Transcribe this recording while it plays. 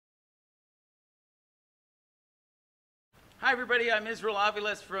Hi everybody, I'm Israel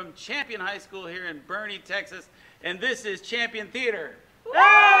Aviles from Champion High School here in Boerne, Texas, and this is Champion Theater.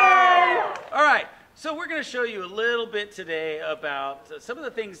 Yay! All right, so we're going to show you a little bit today about some of the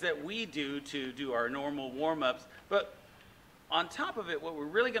things that we do to do our normal warm-ups, but on top of it, what we're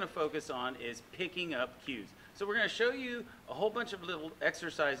really going to focus on is picking up cues. So we're going to show you a whole bunch of little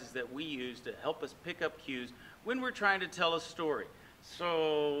exercises that we use to help us pick up cues when we're trying to tell a story.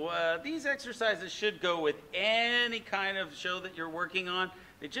 So these exercises should go with any kind of show that you're working on.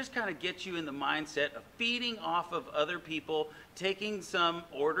 They just kind of get you in the mindset of feeding off of other people, taking some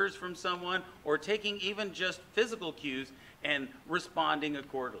orders from someone, or taking even just physical cues and responding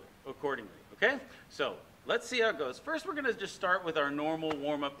accordingly. Okay? So let's see how it goes. First, we're going to just start with our normal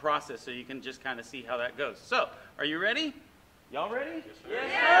warm-up process so you can just kind of see how that goes. So, are you ready? Y'all ready? Yes, sir.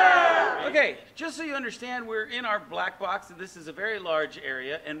 Yes, sir. Okay, just so you understand, we're in our black box, and this is a very large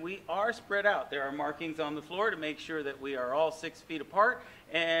area, and we are spread out. There are markings on the floor to make sure that we are all 6 feet apart,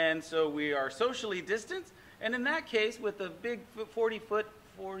 and so we are socially distanced. And in that case, with a big 40-foot,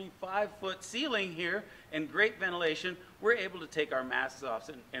 45-foot ceiling here and great ventilation, we're able to take our masks off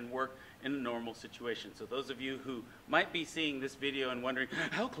and work in a normal situation. So those of you who might be seeing this video and wondering,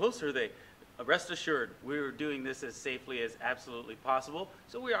 how close are they? Rest assured, we're doing this as safely as absolutely possible,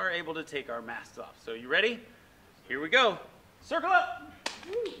 so we are able to take our masks off. So you ready? Here we go. Circle up.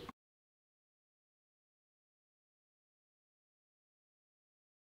 Woo.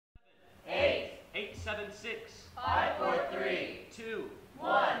 8, 8, 7, 6, 5, 4, 3, 2,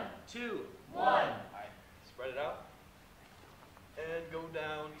 1, 2, 1. All right, spread it out and go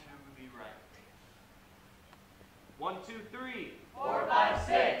down to the right. 1, 2, 3, 4, 5,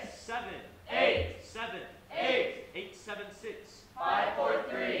 6, 7, 8, 7, 8, 8, 7, 6, 5, 4,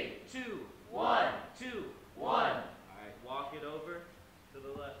 3, 2, 1, 2. 1. All right, walk it over to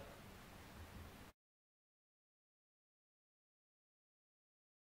the left.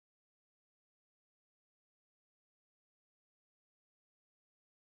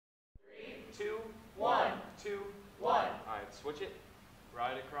 Three, 2, 1, 2, 1. All right, switch it.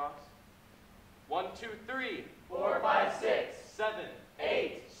 Right across. 1, 2, 3, 4, 5, 6, 7,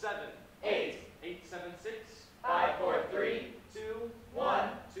 8, 7, 8, 8, 7, 6, 5, 4, 3, 2, 1,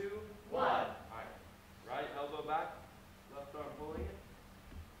 2, 1. All right, right elbow back, left arm pulling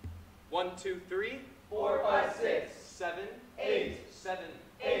it. 1, 2, 3, 4, 5, 6, 7, 8, 7,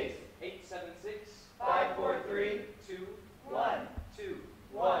 8, 8, 7, 6, 5, 4, 3, 2, 1, 2.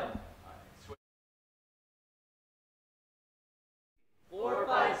 1. All right, switch. 4,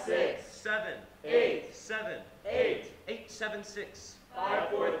 5, 6, 7, 8, 7, 8, 8, 7, 6, 5,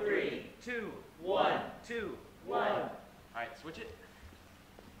 4, 3, 2, 1, 2. 1. All right, switch it.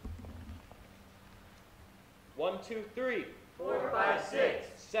 1, 2, 3, 4, 5, 6,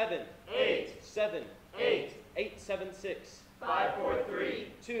 7, 8, 7, 8, 8, 7, 6, 5, 4, 3,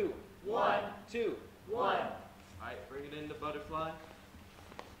 2, 1, 2. 1. All right, bring it into butterfly.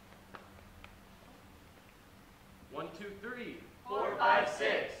 1, 2, 3, 4, 5,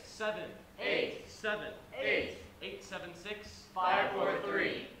 6, 7, 8, 7, 8, 8, 7, 6, 5, 4,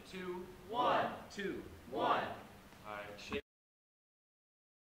 3, 2, 1, 2. 1. All right, shake.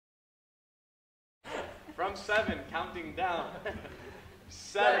 From 7, counting down.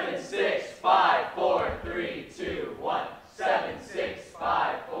 7, 6, 5, 4, 3, 2, 1. 7, 6,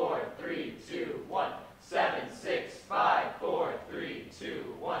 5, 4, 3, 2, 1. 7, 6, 5, 4, 3,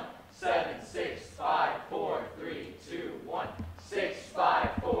 2, 1. 7, 6, 5, 4, 3, 2, 1. 6, 5,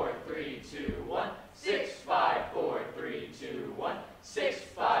 4, 3, 2, 1. 6, 5, 4, 3, 2, 1. 6,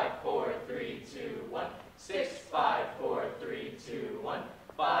 5, 4, 3, 2, 1. 6, 5, 4, 3, 2, 1.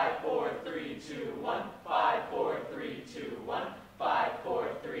 5, 4, 3, 2, 1. 5, 4, 3, 2, 1. 5, 4,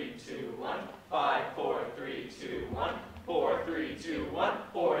 3, 2, 1. 5, 4, 3, 2, 1. 4, 3, 2, 1.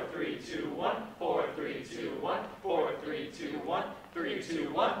 4, 3, 2, 1. 4, 3, 2, 1. 4, 3, 2, 1. 3,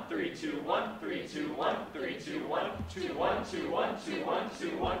 2, 1. 3, 2, 1. 3, 2, 1. 3, 2, 1. 2, 1, 2, 1, 2, 1,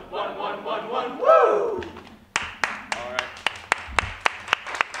 2, 1, 1, 1, 1, 1. Woo! All right.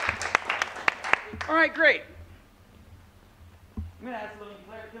 All right, great. I'm going to ask Loney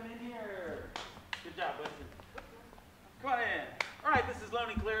Claire to come in here. Good job, Winston. Come on in. All right, this is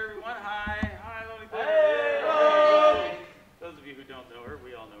Loney Claire, everyone. Hi. Hi, Loney Claire. Hey! Those of you who don't know her,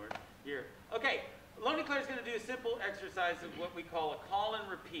 we all know her here. Okay, Loney Claire is going to do a simple exercise of what we call a call and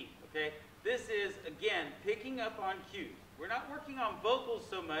repeat, okay? This is, again, picking up on cues. We're not working on vocals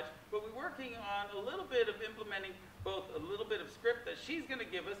so much, but we're working on a little bit of implementing both a little bit of script that she's going to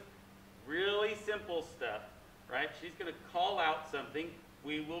give us, really simple stuff, right? She's going to call out something.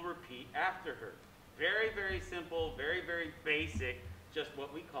 We will repeat after her. Very, very simple, very, very basic, just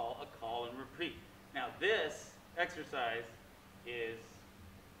what we call a call and repeat. Now this exercise is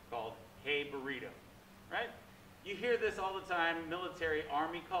called Hey Burrito, right? You hear this all the time, military,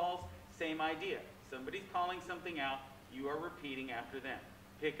 army calls, same idea. Somebody's calling something out, you are repeating after them.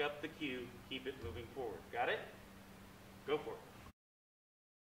 Pick up the cue, keep it moving forward. Got it? Go for it.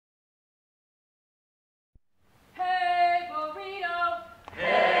 Hey burrito.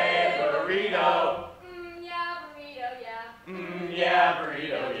 Hey, burrito. Yeah, burrito, yeah. Yeah,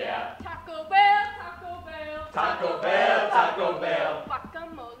 burrito, yeah. Taco Bell, Taco Bell. Taco Bell, Taco Bell.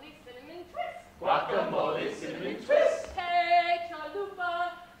 Guacamole, cinnamon twist. Guacamole, cinnamon twist. Hey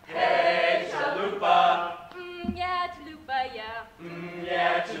chalupa. Hey, chalupa. Yeah, chalupa, yeah.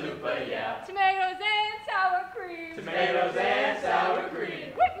 Yeah, chalupa, yeah. Tomatoes and sour cream. Tomatoes and sour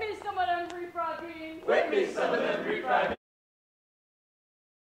cream. Whip me some of them refried beans. Whip me some of them refried beans.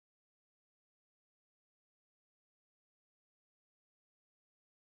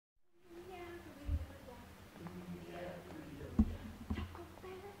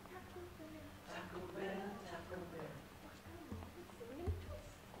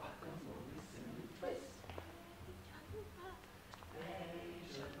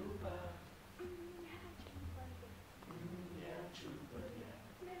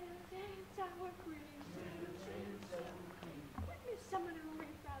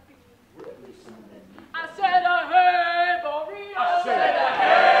 I said a hey burrito. I said a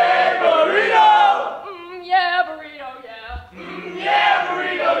hey, burrito. Yeah, burrito, yeah. Yeah,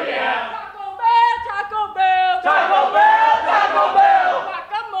 burrito, yeah. Taco Bell, Taco Bell. Taco Bell, Taco Bell.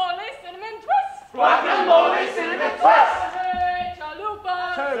 Guacamole, cinnamon twist. Guacamole, cinnamon twist. Hey chalupa.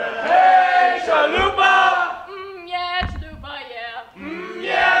 Hey, chalupa. Yeah, chalupa, yeah.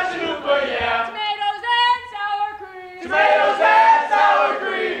 Yeah, chalupa, yeah. Tomatoes and sour cream. Tomatoes and sour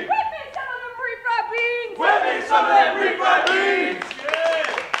cream. Whip me some of them refried beans. Whip me some of them refried beans. Good.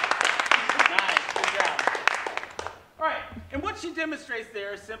 Nice, good job. All right, and what she demonstrates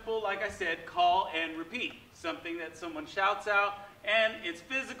there is simple, like I said, call and repeat. Something that someone shouts out, and it's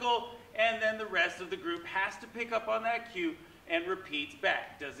physical, and then the rest of the group has to pick up on that cue and repeats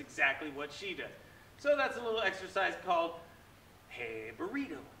back, does exactly what she does. So that's a little exercise called Hey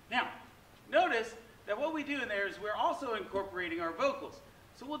Burrito. Now, notice that what we do in there is we're also incorporating our vocals.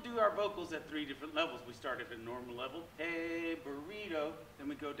 So we'll do our vocals at 3 different levels. We start at a normal level, hey burrito, then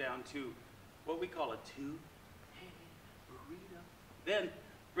we go down to what we call a 2, hey burrito. Then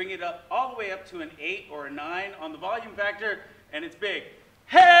bring it up all the way up to an 8 or a 9 on the volume factor, and it's big,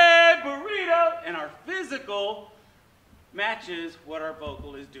 hey burrito, and our physical matches what our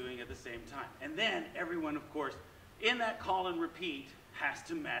vocal is doing at the same time. And then everyone, of course, in that call and repeat has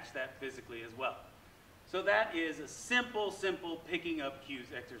to match that physically as well. So that is a simple, simple picking up cues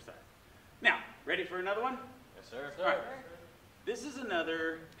exercise. Now, ready for another one? Yes, sir. All right. This is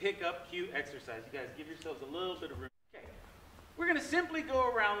another pick up cue exercise. You guys give yourselves a little bit of room. Okay. We're going to simply go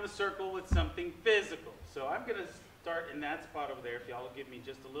around the circle with something physical. So I'm going to start in that spot over there, if y'all will give me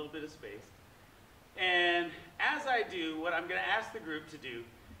just a little bit of space. And as I do, what I'm going to ask the group to do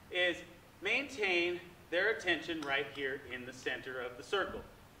is maintain their attention right here in the center of the circle.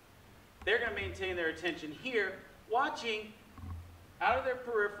 They're going to maintain their attention here, watching out of their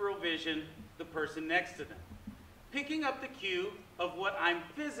peripheral vision the person next to them, picking up the cue of what I'm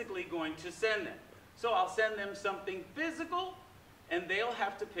physically going to send them. So I'll send them something physical, and they'll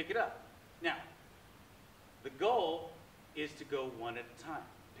have to pick it up. Now, the goal is to go one at a time.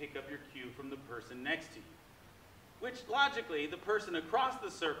 Pick up your cue from the person next to you, which logically the person across the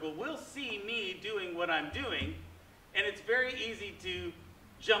circle will see me doing what I'm doing, and it's very easy to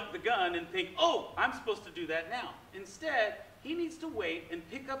jump the gun and think, oh, I'm supposed to do that now. Instead, he needs to wait and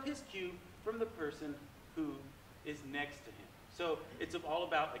pick up his cue from the person who is next to him. So it's all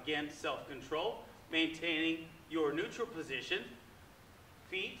about, again, self-control, maintaining your neutral position,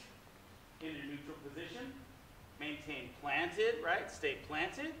 feet in a neutral position, maintain planted, right? Stay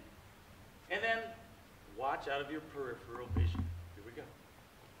planted. And then watch out of your peripheral vision. Here we go.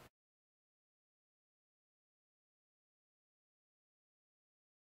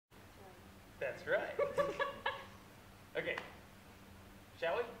 That's right. Okay.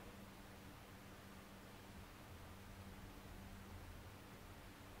 Shall we?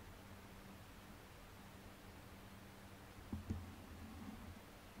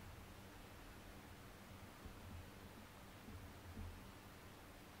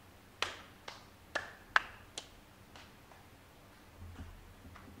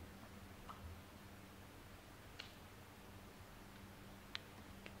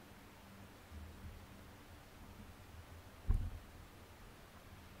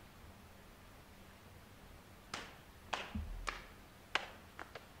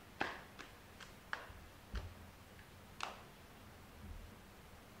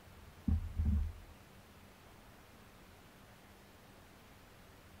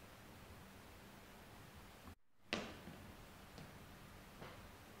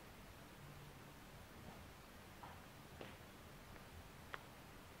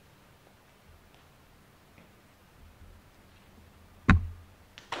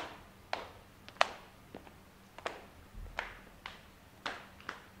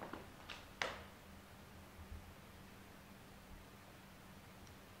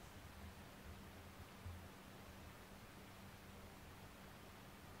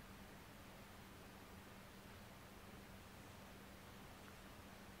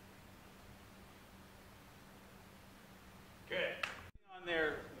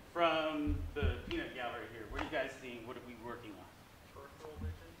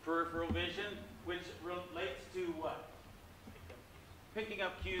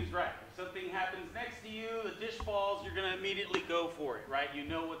 picking up cues right. If something happens next to you, the dish falls, you're going to immediately go for it, right? You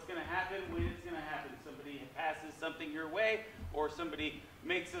know what's going to happen when it's going to happen. Somebody passes something your way, or somebody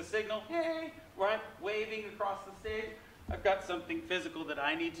makes a signal, hey, right, waving across the stage. I've got something physical that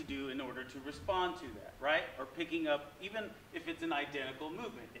I need to do in order to respond to that, right? Or picking up, even if it's an identical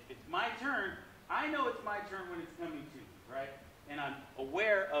movement. If it's my turn, I know it's my turn when it's coming to me, right? And I'm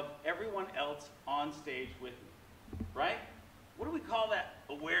aware of everyone else on stage with me, right? What do we call that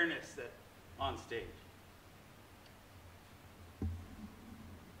awareness that on stage? To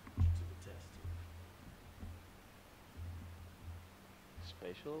the test.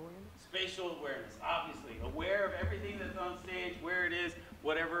 Spatial awareness? Spatial awareness, obviously. Aware of everything that's on stage, where it is,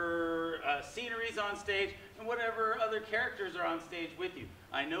 whatever scenery's on stage, and whatever other characters are on stage with you.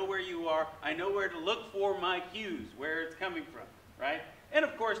 I know where you are. I know where to look for my cues, where it's coming from, right? And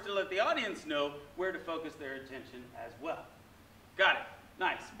of course, to let the audience know where to focus their attention as well. Got it.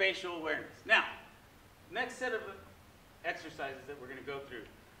 Nice. Spatial awareness. Now, next set of exercises that we're going to go through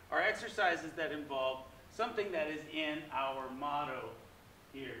are exercises that involve something that is in our motto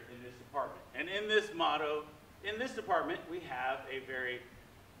here in this department. And in this motto, in this department, we have a very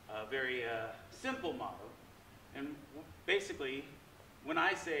simple motto. And basically, when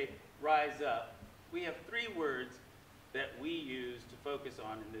I say rise up, we have 3 words that we use to focus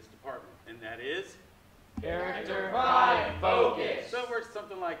on in this department. And that is? Character, pride, focus. So it works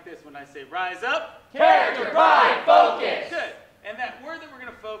something like this when I say rise up. Character, pride, focus. Good. And that word that we're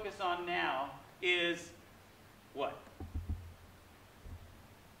going to focus on now is what?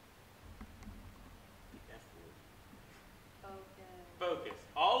 Focus.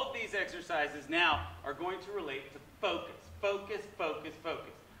 All of these exercises now are going to relate to focus. Focus, focus,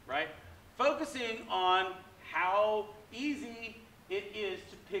 focus, right? Focusing on how easy it is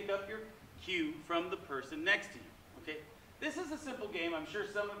to pick up your cue from the person next to you, okay? This is a simple game. I'm sure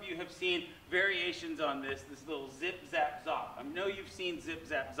some of you have seen variations on this little zip, zap, zop. I know you've seen zip,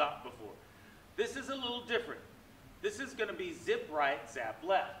 zap, zop before. This is a little different. This is going to be zip right, zap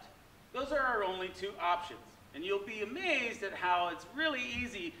left. Those are our only 2 options. And you'll be amazed at how it's really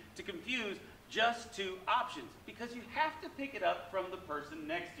easy to confuse just 2 options, because you have to pick it up from the person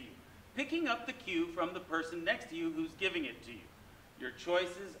next to you. Picking up the cue from the person next to you who's giving it to you. Your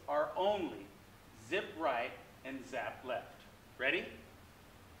choices are only zip right and zap left. Ready?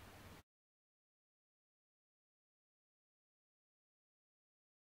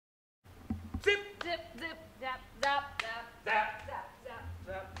 Zip, Zip, zip, zap, zap, zap, zap, zap, zap,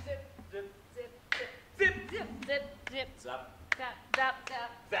 zap, zip, zip, zip, zip, zip, zip, zip, zip, Zap. zap, zap,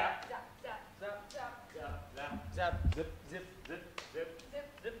 zap, zap, zap, zap, Zap. zap, zap, Zap. Zip. Zip. Zip. Zip. zip,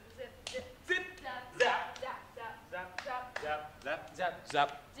 zip, zip, zip, zip, zap, zap, zap, zap, Zap. zap, zap, zap, Zap.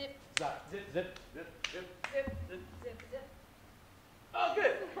 Zap. zip, Zap. Zip. Zip. Zip. Zip. zip, zip, zip. Oh,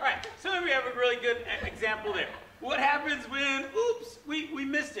 good. All right. So we have a really good example there. What happens when, oops, we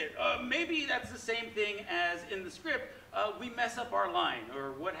missed it? Maybe that's the same thing as in the script. We mess up our line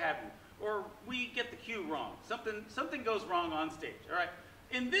or what have you. Or we get the cue wrong. Something goes wrong on stage, all right?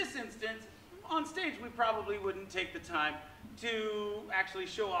 In this instance, on stage, we probably wouldn't take the time to actually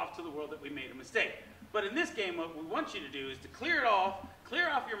show off to the world that we made a mistake. But in this game, what we want you to do is to clear off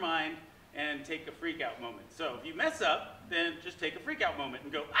your mind, and take a freak out moment. So if you mess up, then just take a freak out moment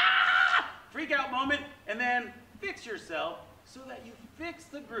and go, ah! Freak out moment, and then fix yourself so that you fix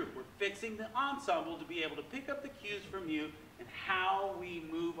the group. We're fixing the ensemble to be able to pick up the cues from you and how we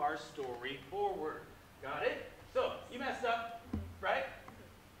move our story forward. Got it? So you messed up, right?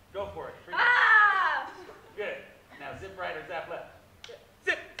 Go for it. Freak out. Ah! Good. Now zip right or zap left. Zip,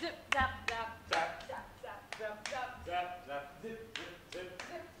 Zip. zip, zap, zap, Zap. zap, zap, Zap. zap, Zap. Zap. Zip. Zip. Zip.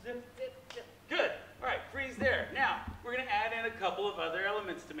 zip, Zip. zip, zip. Good. All right, freeze there. Now, we're going to add in a couple of other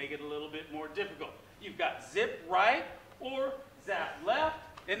elements to make it a little bit more difficult. You've got zip right or zap left,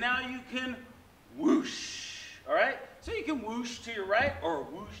 and now you can whoosh. All right? So you can whoosh to your right or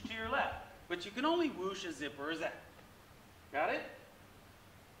whoosh to your left, but you can only whoosh a zip or a zap. Got it?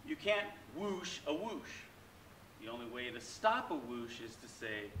 You can't whoosh a whoosh. The only way to stop a whoosh is to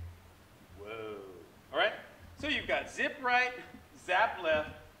say, whoa. All right? So you've got zip right, zap left,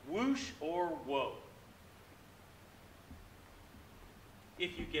 whoosh or whoa.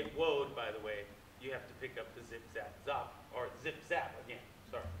 If you get whoa-ed, by the way, you have to pick up the zip, zap, zop, or zip, zap again.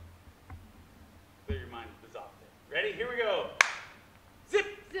 Sorry. Clear your mind with the zop there. Ready? Here we go. Zip,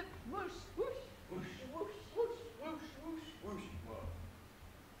 Zip, whoosh, whoosh, whoosh, whoosh, whoosh, whoosh, whoosh, whoosh, whoa.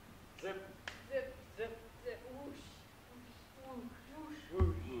 Zip, zip, zip, zip, whoosh, whoosh, whoosh,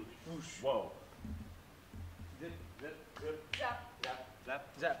 whoosh, whoosh, whoosh, whoa. Zip, zip, zip, zap, zap, zap,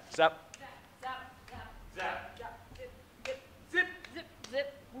 Zap. Zap. zap, zap, zap, zap, zap, zip, zip, zip, zip, zip,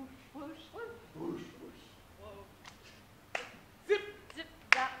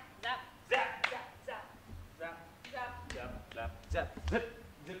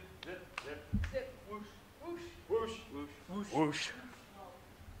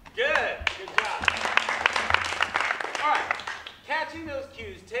 Good. Good job. All right. Catching those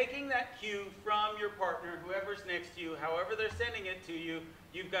cues, taking that cue from your partner, whoever's next to you, however they're sending it to you,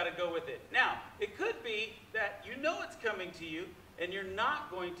 you've got to go with it. Now, it could be that you know it's coming to you, and you're not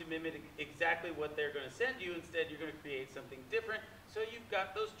going to mimic exactly what they're going to send you. Instead, you're going to create something different. So you've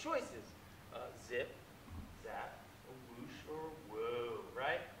got those choices. Zip, zap, a whoosh, or whoa,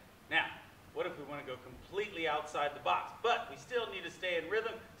 right? Now, what if we want to go completely outside the box? But we still need to stay in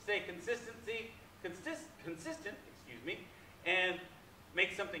rhythm, stay consistent, and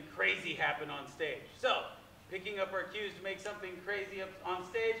make something crazy happen on stage. So, picking up our cues to make something crazy up on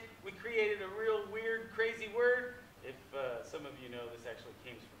stage, we created a real weird, crazy word. If some of you know, this actually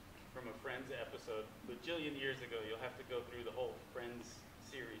came from a Friends episode a bajillion years ago. You'll have to go through the whole Friends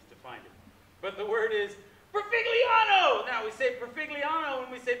series to find it. But the word is Perfigliano! Now, we say Perfigliano.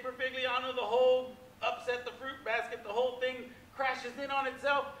 When we say Perfigliano, the whole upset the fruit basket, the whole thing crashes in on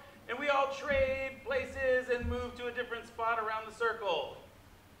itself, and we all trade places and move to a different spot around the circle.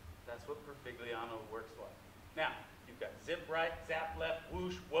 That's what Perfigliano works like. Now, you've got zip right, zap left,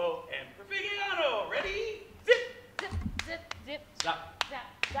 whoosh, whoa, and Perfigliano. Ready? Zip! Zip, zip, zip. Zap.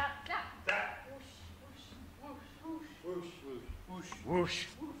 Zap, zap, zap. Zap. Whoosh, whoosh, whoosh, Whoosh, whoosh. Whoosh.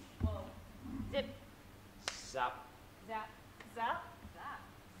 whoosh. Whoa. Zip, Zap. zap, zap, zap,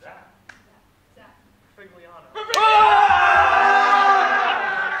 Zap. zap, zap.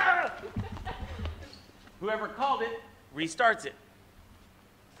 Whoever called it restarts it.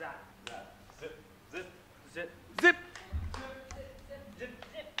 Zap. Zap. Zip. Zip. Zip. Zip. Zip,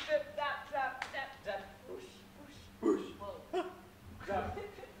 zip, zap, zap, zap, zap. Whoosh, whoosh, whoosh. Whoa. Zap.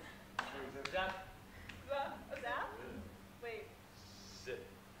 Zap. Zap, zap. Wait. Zip.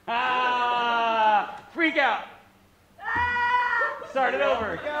 Ah! Freak out. Ah! Start it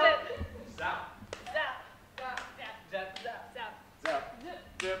over. Zip, Zap. zap, zap, zap, zap, zap, zap. Zap. Zip,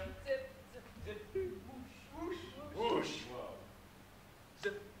 Zip. zip, zip, Zip. whoosh, Whoosh. Whoa.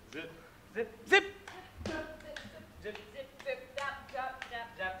 Zip. Zip. Zip. Zip. zip, zip, zip, zap, zap,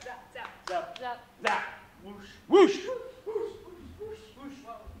 zap, zap, zap, zap, Zap. zap. Zap. Whoosh. Whoosh. Whoosh.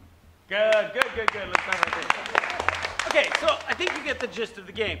 Good, good, good, good. Let's start right there. Okay, so I think you get the gist of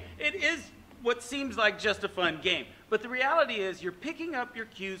the game. It is what seems like just a fun game, but the reality is you're picking up your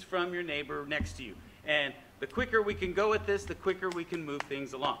cues from your neighbor next to you. And the quicker we can go with this, the quicker we can move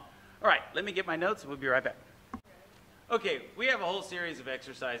things along. All right, let me get my notes and we'll be right back. Okay, we have a whole series of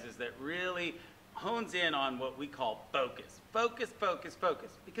exercises that really hones in on what we call focus. Focus, focus,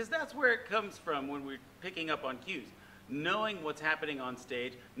 focus. Because that's where it comes from when we're picking up on cues. Knowing what's happening on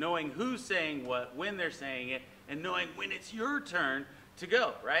stage, knowing who's saying what, when they're saying it, and knowing when it's your turn to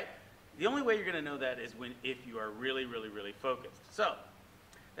go, right? The only way you're going to know that is if you are really, really, really focused. So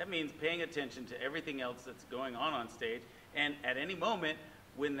that means paying attention to everything else that's going on stage, and at any moment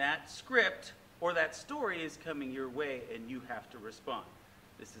when that script or that story is coming your way and you have to respond.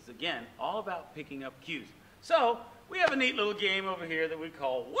 This is, again, all about picking up cues. So we have a neat little game over here that we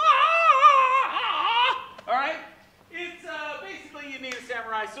call Wah! All right? It's basically you need a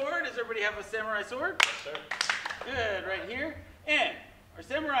samurai sword. Does everybody have a samurai sword? Yes, sir. Good, right here. And our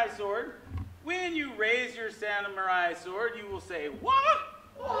samurai sword, when you raise your samurai sword, you will say, Wah!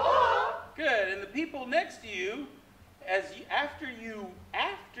 Wah! Good, and the people next to you, after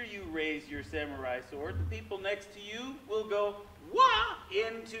you raise your samurai sword, the people next to you will go, Wah!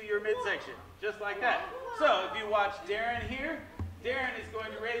 Into your midsection, just like that. So if you watch Darren here, Darren is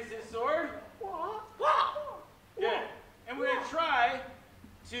going to raise his sword. Wah! Wah! Good, and we're going to try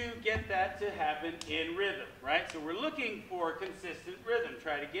to get that to happen in rhythm, right? So we're looking for consistent rhythm.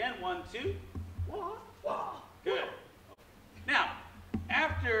 Try it again. 1, 2. Wah, wah. Good. Now,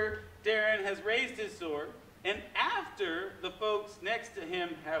 after Darren has raised his sword, and after the folks next to him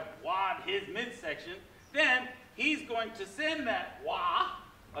have wah'd his midsection, then he's going to send that wah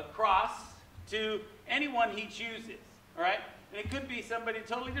across to anyone he chooses, all right? And it could be somebody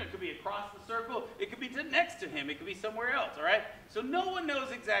totally different. It could be across the circle. It could be next to him. It could be somewhere else, all right? So no one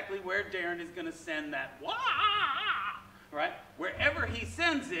knows exactly where Darren is going to send that wah, all right? Wherever he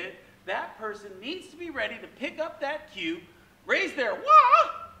sends it, that person needs to be ready to pick up that cue, raise their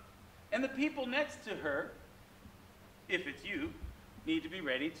wah, and the people next to her, if it's you, need to be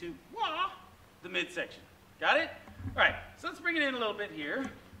ready to wah the midsection. Got it? All right, so let's bring it in a little bit here.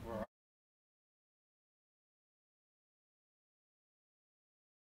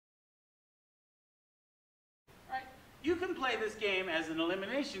 You can play this game as an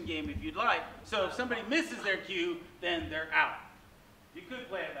elimination game if you'd like. So if somebody misses their cue, then they're out. You could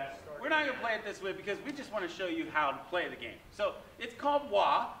play it that way. We're not going to play it this way because we just want to show you how to play the game. So it's called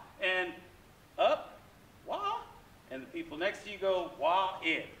wah, and up, wah, and the people next to you go wah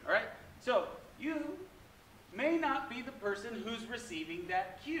in, all right? So you may not be the person who's receiving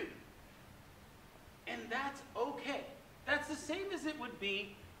that cue. And that's okay. That's the same as it would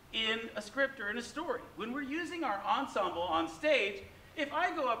be in a script or in a story. When we're using our ensemble on stage, if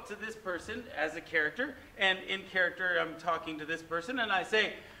I go up to this person as a character, and in character I'm talking to this person, and I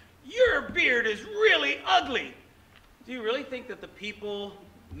say, "Your beard is really ugly," do you really think that the people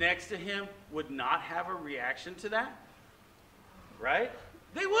next to him would not have a reaction to that? Right?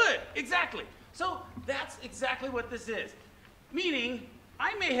 They would, exactly. So that's exactly what this is. Meaning,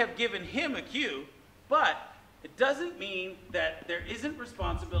 I may have given him a cue, but it doesn't mean that there isn't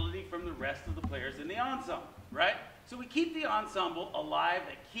responsibility from the rest of the players in the ensemble, right? So we keep the ensemble alive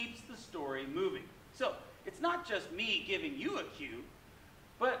that keeps the story moving. So it's not just me giving you a cue,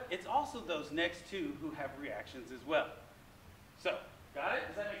 but it's also those next two who have reactions as well. So, got it?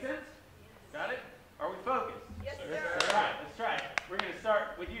 Does that make sense? Got it? Are we focused? Yes, All sir. right, let's try it. We're going to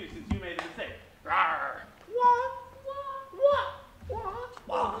start with you since you made the mistake. Rawr. Wah, wah, wah, wah,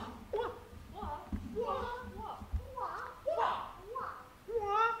 wah, wah, wah.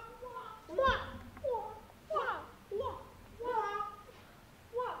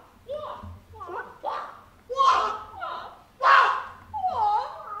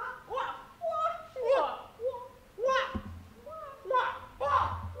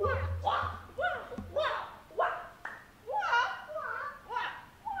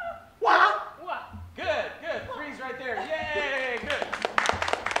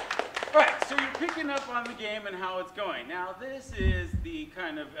 Up on the game and how it's going. Now this is the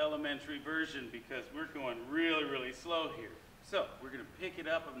kind of elementary version because we're going really, really slow here. So we're going to pick it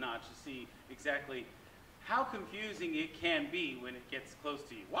up a notch to see exactly how confusing it can be when it gets close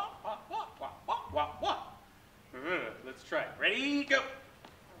to you. Wah, wah, wah, wah, wah, wah, wah. Let's try it. Ready, go.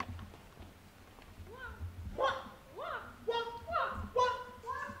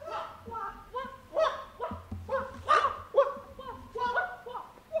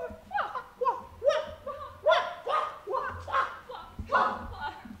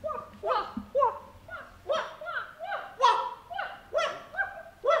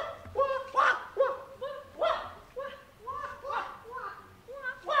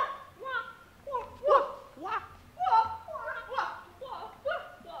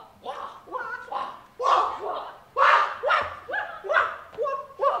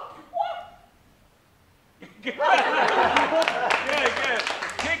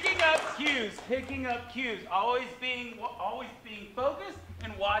 Picking up cues, always being focused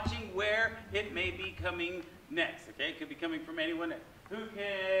and watching where it may be coming next. Okay, it could be coming from anyone next. Who's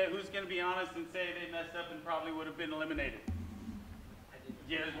going to be honest and say they messed up and probably would have been eliminated?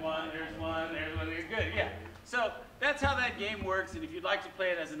 There's one. Good, yeah. So that's how that game works. And if you'd like to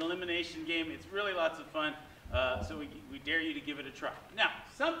play it as an elimination game, it's really lots of fun. So we dare you to give it a try. Now,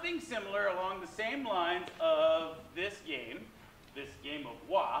 something similar along the same lines of this game of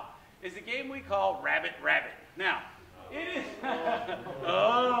Wah, is a game we call Rabbit Rabbit. Now, it is...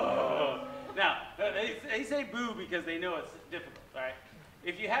 oh! Now, they say boo because they know it's difficult, all right?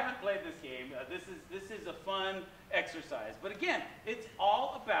 If you haven't played this game, this is a fun exercise. But again, it's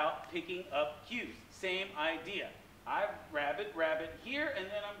all about picking up cues. Same idea. I rabbit here, and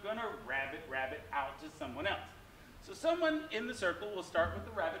then I'm going to rabbit out to someone else. So someone in the circle will start with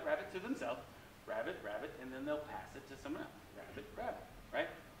the rabbit to themselves, rabbit, and then they'll pass it to someone else. Rabbit, right?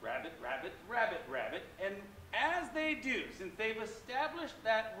 Rabbit, and as they do, since they've established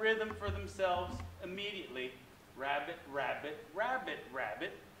that rhythm for themselves immediately, rabbit,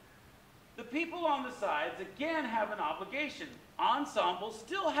 the people on the sides again have an obligation. Ensemble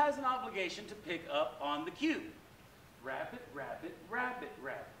still has an obligation to pick up on the cue. Rabbit.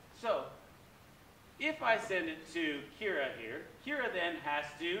 So, if I send it to Kira here, Kira then has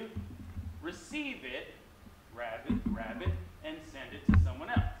to receive it, rabbit, and send it to someone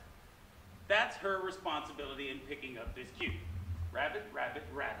else. That's her responsibility in picking up this cue. Rabbit,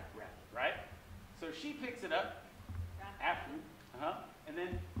 right? So she picks it up after, and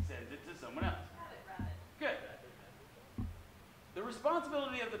then sends it to someone else. Rabbit. Good. The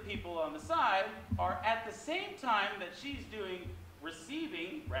responsibility of the people on the side are at the same time that she's doing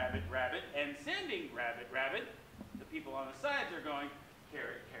receiving rabbit, and sending rabbit, the people on the sides are going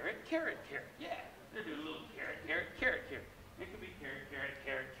carrot. Yeah, they're doing a little carrot. It could be carrot,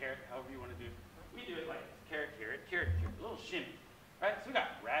 however you want to do it. We do it like this, carrot, a little shimmy. Right, so we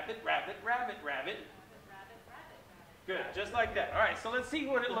got rabbit. Good, just like that. All right, so let's see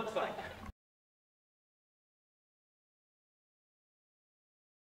what it looks like.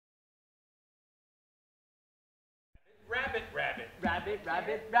 Rabbit. Rabbit.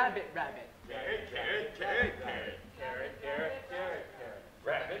 Carrot.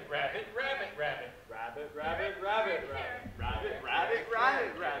 rabbit, rabbit, rabbit. Rabbit, rabbit, rabbit, rabbit. Rabbit, rabbit,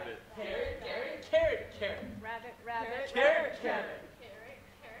 rabbit, rabbit. Carrot, carrot, carrot, carrot. Rabbit, rabbit, carrot, carrot.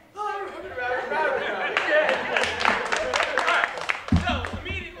 Rabbit, rabbit, rabbit. So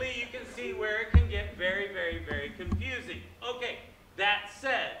immediately you can see where it can get very, very, very confusing. Okay, that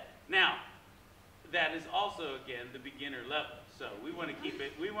said, now that is also again the beginner level. So we want to keep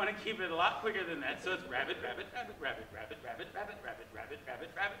it a lot quicker than that. So it's rabbit, rabbit, rabbit, rabbit, rabbit, rabbit, rabbit, rabbit, rabbit, rabbit,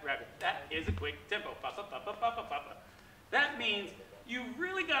 rabbit, rabbit. That is a quick tempo. Papa, papa, papa, papa. That means you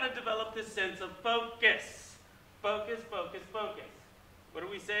really got to develop this sense of focus. Focus, focus, focus. What do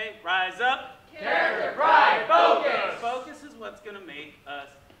we say? Rise up. Character, pride, focus. Focus is what's going to make us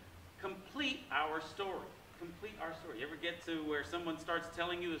complete our story. Complete our story. You ever get to where someone starts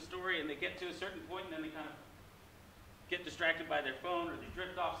telling you a story and they get to a certain point and then they kind of get distracted by their phone or they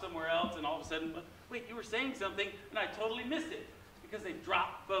drift off somewhere else and all of a sudden, wait, you were saying something and I totally missed it because they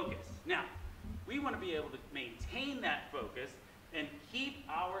dropped focus. Now, we want to be able to maintain that focus and keep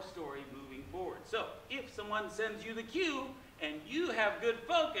our story moving forward. So, if someone sends you the cue and you have good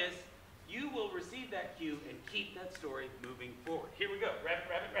focus, you will receive that cue and keep that story moving forward. Here we go. Rabbit,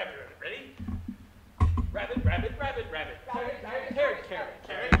 rabbit, rabbit, rabbit. Ready? Rabbit, rabbit, rabbit, rabbit. Carrot, carrot, carrot, carrot.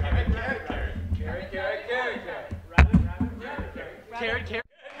 Carrot, carrot, carrot, carrot. Carrot, carrot, carrot, carrot. Rabbit, rabbit, rabbit, carrot. Carrot, carrot.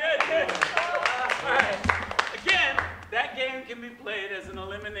 Good, good. All right. Again, that game can be played as an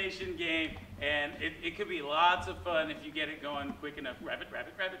elimination game, and it could be lots of fun if you get it going quick enough. Rabbit,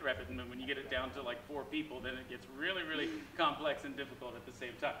 rabbit, rabbit, rabbit. And then when you get it down to like 4 people, then it gets really, really complex and difficult at the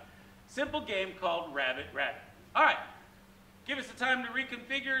same time. Simple game called Rabbit, Rabbit. All right. Give us the time to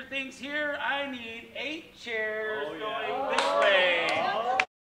reconfigure things here. I need 8 chairs going this way.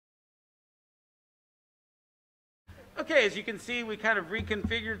 Okay, as you can see, we kind of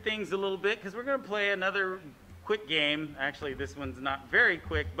reconfigured things a little bit because we're going to play another quick game. Actually, this one's not very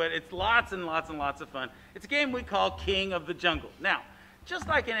quick, but it's lots and lots and lots of fun. It's a game we call King of the Jungle. Now, just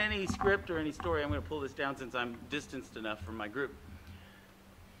like in any script or any story, I'm going to pull this down since I'm distanced enough from my group.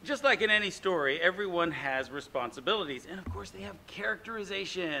 Just like in any story, everyone has responsibilities, and of course they have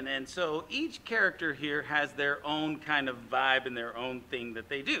characterization, and so each character here has their own kind of vibe and their own thing that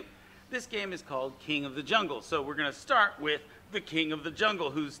they do. This game is called King of the Jungle, so we're going to start with the King of the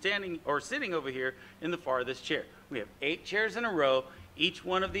Jungle, who's standing or sitting over here in the farthest chair. We have 8 chairs in a row. Each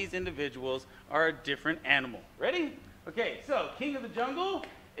one of these individuals are a different animal. Ready? Okay, so King of the Jungle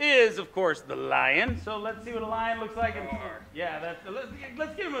is, of course, the lion. So let's see what a lion looks like. Yeah,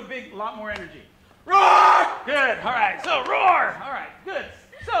 let's give him a lot more energy. Roar! Good. All right. So roar. All right. Good.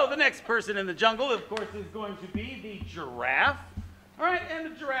 So the next person in the jungle, of course, is going to be the giraffe. All right. And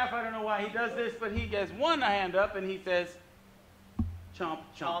the giraffe, I don't know why he does this, but he has one hand up and he says, chomp,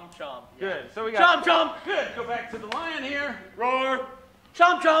 chomp. Chomp, chomp. Good. So we got Chomp, chomp. Good. Go back to the lion here. Roar.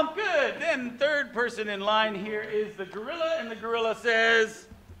 Chomp, chomp. Good. Then third person in line here is the gorilla, and the gorilla says,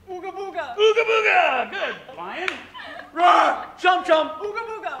 Ooga booga. ooga booga. Good. Lion. Roar. Chomp, chomp. Ooga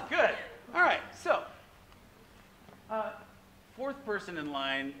booga. Good. All right. So, fourth person in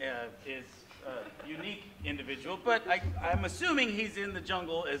line is a unique individual, but I'm assuming he's in the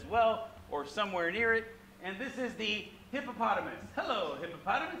jungle as well, or somewhere near it. And this is the hippopotamus. Hello,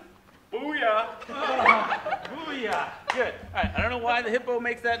 hippopotamus. Booyah. Oh, booyah. Good. All right. I don't know why the hippo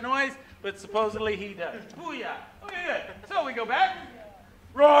makes that noise, but supposedly he does. Booyah. Okay, good. So we go back.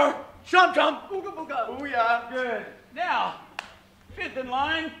 Roar. Chomp, chomp. Ooga booga. Booyah. Good. Now, fifth in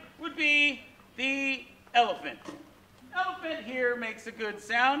line would be the elephant. Elephant here makes a good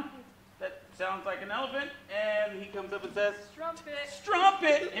sound. That sounds like an elephant. And he comes up and says, Strumpet.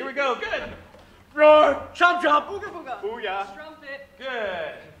 strumpet. Here we go. Good. Roar. Chomp, chomp. Ooga booga. Booyah. Strumpet.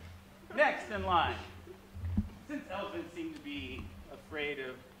 Good. Next in line. Since elephants seem to be afraid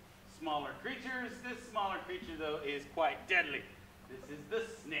of smaller creatures, this smaller creature, though, is quite deadly. This is the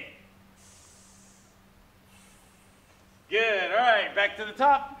snake. Good. All right. Back to the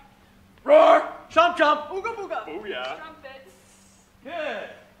top. Roar. Chomp, chomp. Ooga booga. Booyah. Strumpet. Good.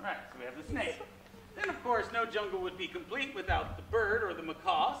 All right. So we have the snake. Then, of course, no jungle would be complete without the bird or the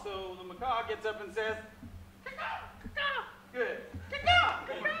macaw. So the macaw gets up and says, caw, caw. Good. Caw,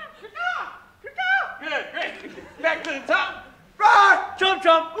 caw, caw, caw. Good. Great. Back to the top. Roar. Chomp,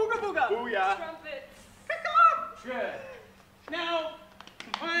 chomp. Ooga booga. Booyah. Strumpet. Good. Now,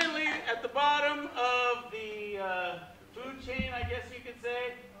 finally, at the bottom of the food chain, I guess you could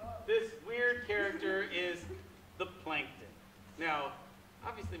say, this weird character is the plankton. Now,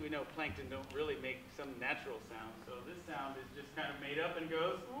 obviously we know plankton don't really make some natural sound, so this sound is just kind of made up and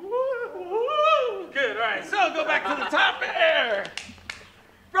goes, woo, woo. Good, all right, so go back to the top there.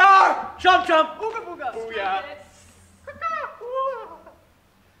 Roar. Chomp, chomp. Ooga booga. Booyah. Strumpet.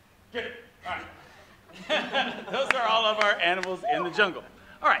 Those are all of our animals in the jungle.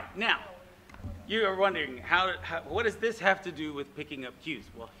 All right, now, you are wondering, what does this have to do with picking up cues?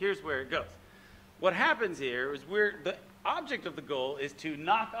 Well, here's where it goes. What happens here is the object of the goal is to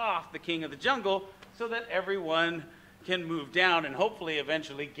knock off the king of the jungle so that everyone can move down and hopefully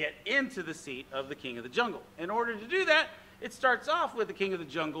eventually get into the seat of the king of the jungle. In order to do that, it starts off with the king of the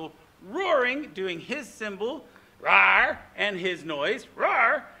jungle roaring, doing his symbol, roar, and his noise,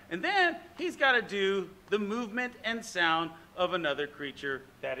 roar, and then he's got to do the movement and sound of another creature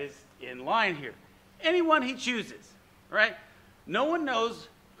that is in line here. Anyone he chooses, right? No one knows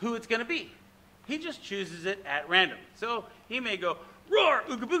who it's going to be. He just chooses it at random. So he may go, roar,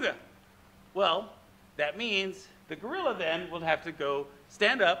 ooga booga. Well, that means the gorilla then will have to go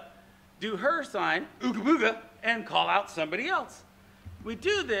stand up, do her sign, ooga booga, and call out somebody else. We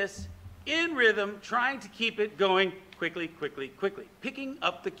do this in rhythm, trying to keep it going quickly, quickly, quickly. Picking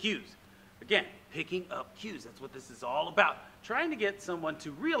up the cues. Again, picking up cues. That's what this is all about. Trying to get someone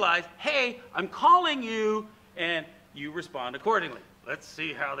to realize, hey, I'm calling you, and you respond accordingly. Let's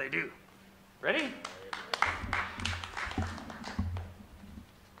see how they do. Ready?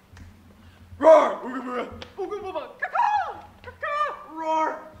 Roar! Ooga booga! Ooga booga! Caw-caw! Caw-caw!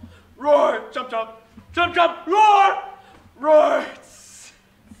 Roar! Roar! Jump jump! Jump jump! Roar! Roar!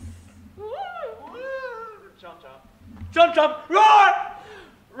 Jump jump! Jump jump! Roar!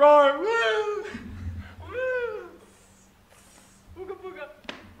 Roar! Woo! Woo! Ooga booga!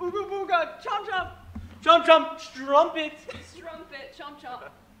 Ooga booga! Jump jump! Jump jump! Strumpet! Strumpet, chomp chomp.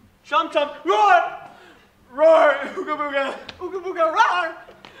 Jump jump! Roar! Roar! Ooga booga! Ooga booga! Roar!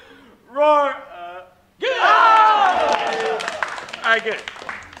 Roar! Good! All right, good.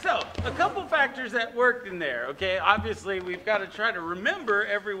 So, a couple factors that worked in there, okay? Obviously, we've got to try to remember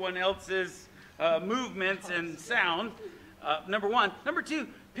everyone else's movements and sound, number one. Number two,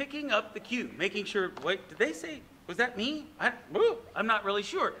 picking up the cue, making sure, wait, did they say, was that me? I'm not really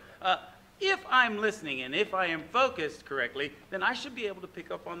sure. If I'm listening and if I am focused correctly, then I should be able to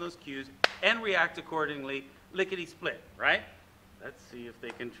pick up on those cues and react accordingly, lickety-split, right? Let's see if they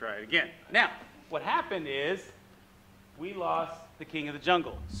can try it again. Now, what happened is we lost the king of the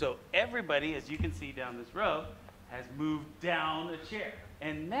jungle. So everybody, as you can see down this row, has moved down a chair.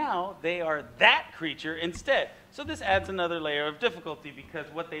 And now they are that creature instead. So this adds another layer of difficulty because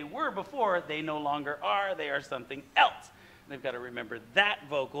what they were before, they no longer are. They are something else. They've got to remember that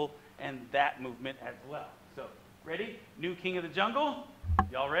vocal and that movement as well. So, ready? New king of the jungle?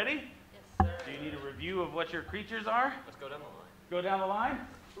 Y'all ready? Yes, sir. Do you need a review of what your creatures are? Let's go down the line. Go down the line.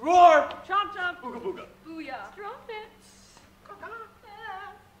 Roar! Chomp chomp. Ooga booga! Booyah. Strumpet.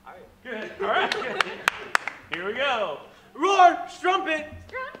 All right. Good. All right. Good. Here we go. Roar! Strumpet!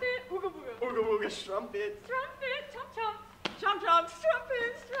 Strumpet. Ooga booga. Ooga booga! Strumpet! Strumpet. Chomp chomp. Chomp chomp.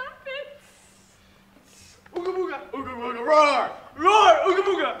 Strumpet. Strumpet. Ooga booga! Ooga booga! Roar! Roar! Ooga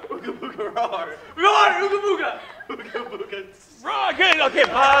booga! Ooga booga! Roar! Roar! Ooga booga! Ooga booga! Roar. Good. Okay.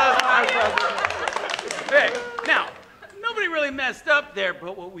 Pause. Okay. Now, nobody really messed up there,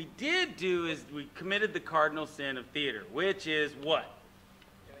 but what we did do is we committed the cardinal sin of theater, which is what?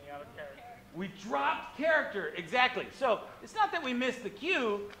 Getting out of character. We dropped character, exactly. So it's not that we missed the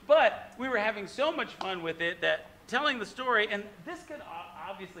cue, but we were having so much fun with it that telling the story, and this could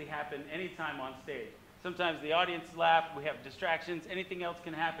obviously happen anytime on stage. Sometimes the audience laughs, we have distractions, anything else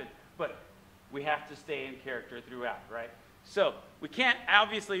can happen, but we have to stay in character throughout, right? So we can't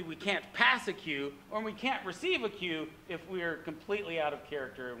pass a cue or we can't receive a cue if we're completely out of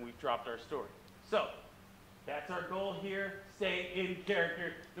character and we've dropped our story. So that's our goal here. Stay in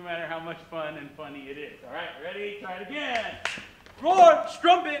character no matter how much fun and funny it is. All right, ready? Try it again. Roar!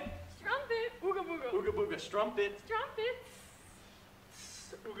 Strumpet! Strumpet. Ooga booga. Ooga booga! Strumpet! Strumpet.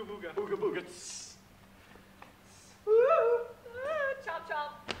 Ooga booga! Ooga booga! Woo. Chomp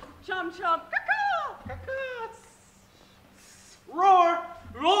chomp. Chomp chomp. Caw-caw. Caw-caw. Roar!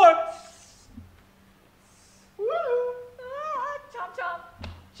 Roar! Woo. Chomp chomp.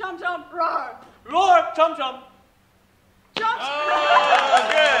 Chomp chomp. Roar. Roar! Chomp chomp! Chomp. Oh,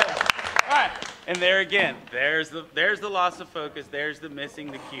 good. All right, and there again, there's the loss of focus, there's the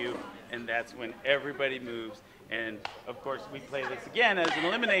missing the cue, and that's when everybody moves. And of course, we play this again as an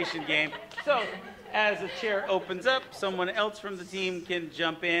elimination game. So as a chair opens up, someone else from the team can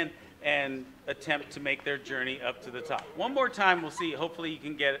jump in and attempt to make their journey up to the top. One more time, we'll see. Hopefully you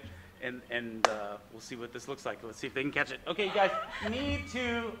can get it, and we'll see what this looks like. Let's see if they can catch it. Okay, you guys need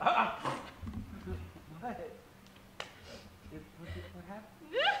to... What? What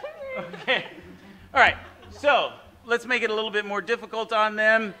happened? Okay. All right. So let's make it a little bit more difficult on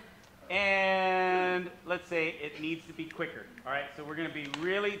them. and let's say it needs to be quicker. All right, so we're going to be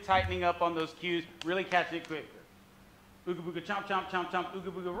really tightening up on those cues, really catching it quicker. Ooga booga chomp chomp chomp chomp,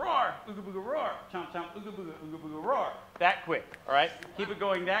 ooga booga roar, ooga booga roar, chomp chomp, ooga booga roar. That quick, all right? Keep it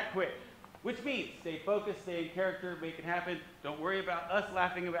going that quick. Which means stay focused, stay in character, make it happen. Don't worry about us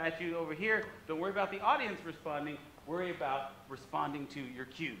laughing at you over here. Don't worry about the audience responding. Worry about responding to your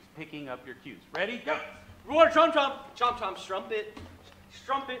cues, picking up your cues. Ready? Go! Roar, chomp, chomp, chomp, chomp, strumpet,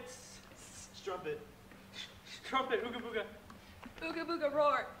 strumpet, strumpet, strumpet, ooga booga, Ooga booga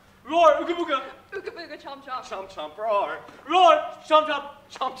roar. roar, ooga booga, Ooga booga chomp chomp. chomp, chomp, roar, roar, chomp, chomp,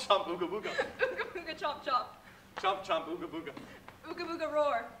 chomp, chomp, ooga booga, Ooga booga chomp chomp. chomp, chomp, ooga booga, Ooga booga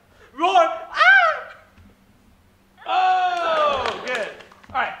roar. roar, ah! Oh, good.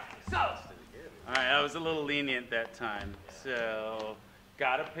 All right, so. All right, I was a little lenient that time. So,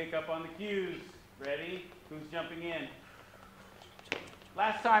 gotta pick up on the cues. Ready? Who's jumping in?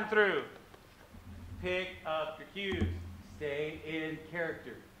 Last time through. Pick up your cues. Stay in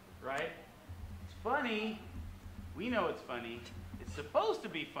character, right? It's funny. We know it's funny. It's supposed to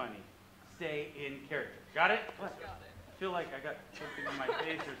be funny. Stay in character. Got it? What? Got it. I feel like I got something on my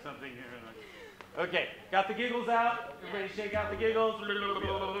face or something here. Okay, got the giggles out. Everybody shake out the giggles.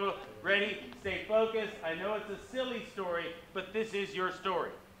 Ready? Stay focused. I know it's a silly story, but this is your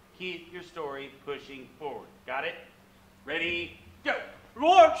story. Keep your story pushing forward. Got it? Ready? Go!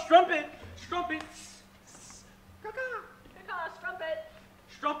 Roar, strumpet, strumpet, Caca. Caca. Strumpet.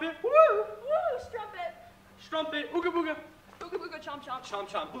 strumpet, Woo. Woo. Strumpet. strumpet, ooga booga, Ooga booga chomp chomp. chomp,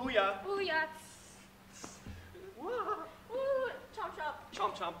 chomp, booyah, Booyah. wah, Woo. Chomp chomp.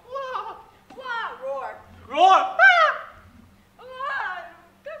 chomp, chomp, wah, Wah. Roar. roar, ah! Wah.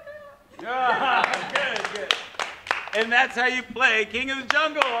 Caca. Ah, good, good. And that's how you play King of the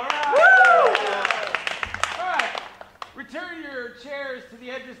Jungle. All right. All right. Return your chairs to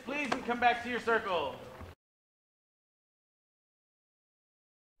the edges, please, and come back to your circle.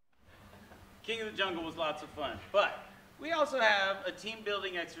 King of the Jungle was lots of fun, but we also have a team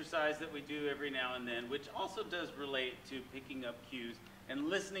building exercise that we do every now and then, which also does relate to picking up cues and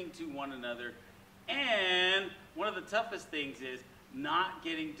listening to one another. And one of the toughest things is not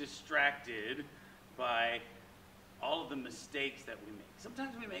getting distracted by all of the mistakes that we make.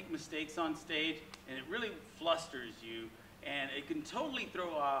 Sometimes we make mistakes on stage and it really flusters you and it can totally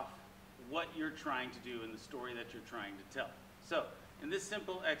throw off what you're trying to do in the story that you're trying to tell. So in this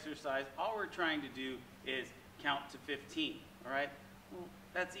simple exercise, all we're trying to do is count to 15, all right? Well,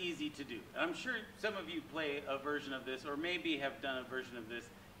 that's easy to do. I'm sure some of you play a version of this or maybe have done a version of this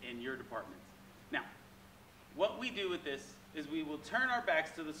in your departments. Now, what we do with this is we will turn our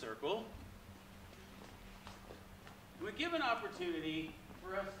backs to the circle. We give an opportunity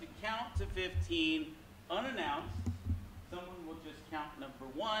for us to count to 15 unannounced. Someone will just count number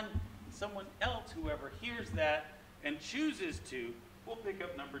 1. Someone else, whoever hears that and chooses to, will pick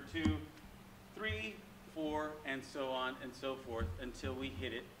up number 2, 3, 4, and so on and so forth until we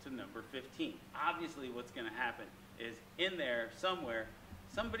hit it to number 15. Obviously, what's going to happen is in there somewhere,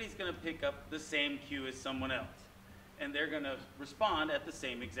 somebody's going to pick up the same cue as someone else, and they're going to respond at the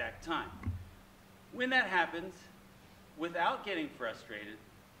same exact time. When that happens, without getting frustrated,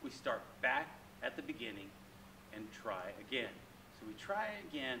 we start back at the beginning and try again. So we try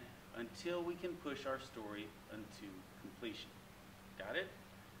again until we can push our story into completion. Got it?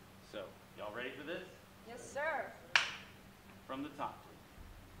 So, y'all ready for this? Yes, sir. From the top.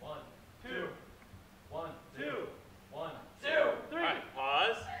 1, 2, 1, 2, 1, 2, 3. All right,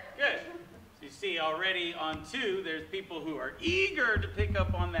 pause. Good. So you see already on 2, there's people who are eager to pick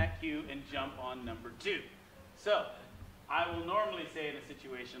up on that cue and jump on number 2. So, I will normally say in a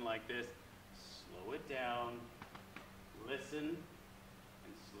situation like this, slow it down, listen,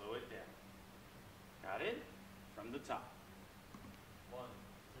 and slow it down. Got it? From the top. 1,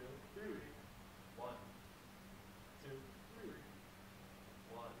 2, 3. 1, 2, 3.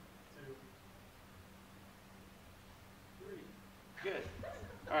 1, 2, 3. Good.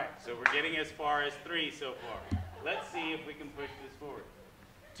 All right, so we're getting as far as 3 so far. Let's see if we can push this forward.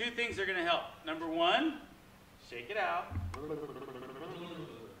 2 things are going to help. Number 1, shake it out.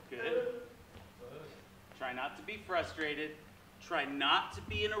 Good. Try not to be frustrated. Try not to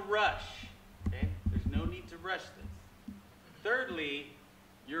be in a rush. Okay? There's no need to rush this. Thirdly,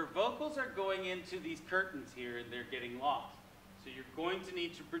 your vocals are going into these curtains here and they're getting lost. So you're going to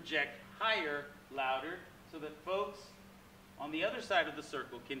need to project higher, louder, so that folks on the other side of the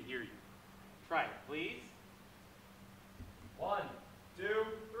circle can hear you. Try it, please. 1, 2,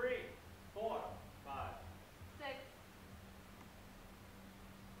 3, 4, 5. 6,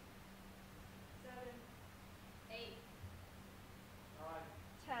 7, 8,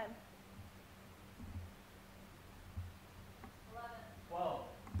 10,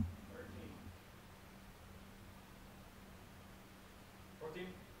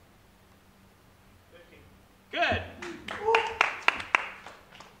 Good.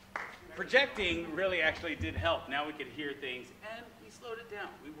 Projecting really actually did help. Now we could hear things, and we slowed it down.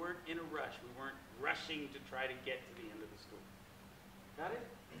 We weren't in a rush. We weren't rushing to try to get to the end of the story. Got it?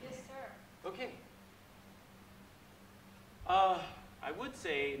 Yes, sir. Okay. I would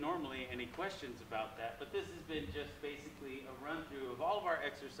say normally any questions about that, but this has been just basically a run through of all of our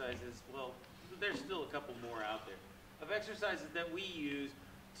exercises. Well, there's still a couple more out there of exercises that we use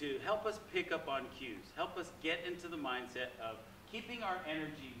to help us pick up on cues, help us get into the mindset of keeping our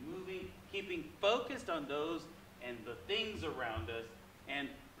energy moving, keeping focused on those and the things around us, and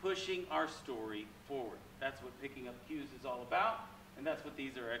pushing our story forward. That's what picking up cues is all about, and that's what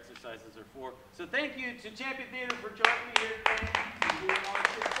these exercises are for. So thank you to Champion Theater for joining me here today.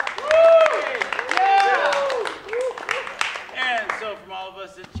 And so from all of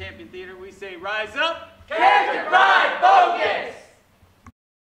us at Champion Theater, we say rise up. Character, pride, focus!